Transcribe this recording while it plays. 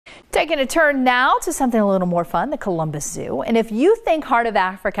Taking a turn now to something a little more fun, the Columbus Zoo. And if you think Heart of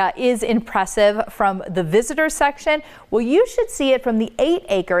Africa is impressive from the visitor section, well, you should see it from the 8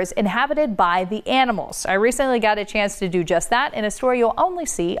 acres inhabited by the animals. I recently got a chance to do just that in a story you'll only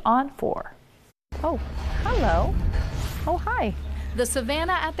see on 4. Oh, hello. Oh, hi. The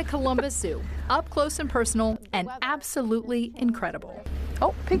Savanna at the Columbus Zoo. Up close and personal and absolutely incredible.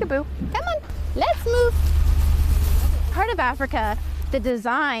 Oh, peekaboo. Come on, let's move. Heart of Africa, the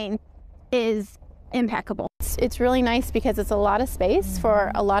design is impeccable. It's really nice because it's a lot of space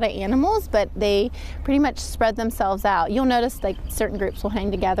for a lot of animals, but they pretty much spread themselves out. You'll notice like certain groups will hang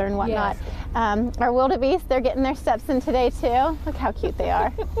together and whatnot. Yes. Our wildebeest, they're getting their steps in today too. Look how cute they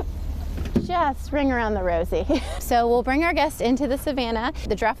are. Just ring around the rosy. So we'll bring our guests into the Savanna.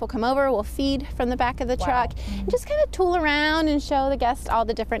 The giraffe will come over, we'll feed from the back of the truck, and just kind of tool around and show the guests all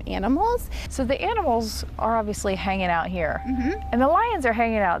the different animals. So the animals are obviously hanging out here, and the lions are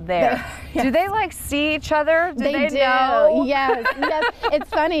hanging out there. Yes. Do they like see each other? Do they know? Yes, yes. It's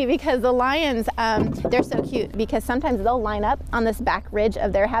funny because the lions, they're so cute because sometimes they'll line up on this back ridge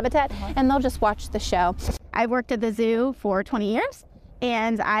of their habitat and they'll just watch the show. I worked at the zoo for 20 years.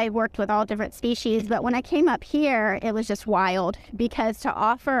 And I worked with all different species, but when I came up here, it was just wild because to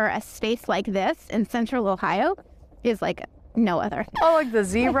offer a space like this in central Ohio is like no other. Oh, like the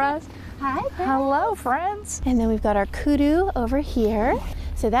zebras? Hi. Hello, friends. And then we've got our kudu over here.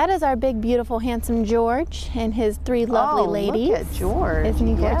 So that is our big, beautiful, handsome George and his 3 lovely ladies. Look at George. Isn't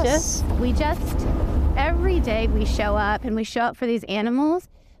he gorgeous? Yes. We just, every day we show up and we show up for these animals,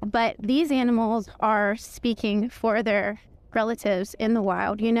 but these animals are speaking for their relatives in the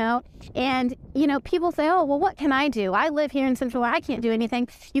wild, you know, and people say, oh well, what can I do? I live here in Central, I can't do anything.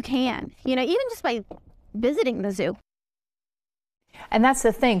 You can, even just by visiting the zoo. And that's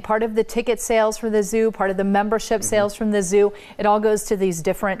the thing, part of the ticket sales for the zoo, part of the membership sales from the zoo, it all goes to these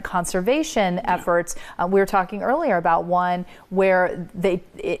different conservation efforts. We were talking earlier about one where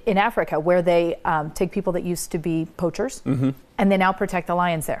in Africa, where they take people that used to be poachers and they now protect the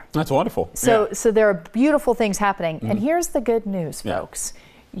lions there. That's wonderful. So there are beautiful things happening. And here's the good news, folks.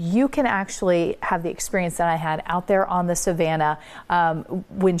 You can actually have the experience that I had out there on the Savanna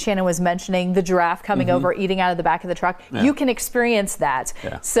when Shannon was mentioning the giraffe coming over, eating out of the back of the truck. You can experience that.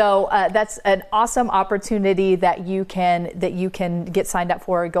 So that's an awesome opportunity that you can get signed up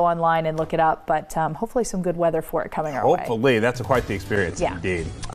for, go online and look it up. But hopefully some good weather for it coming our way. Hopefully, that's quite the experience indeed.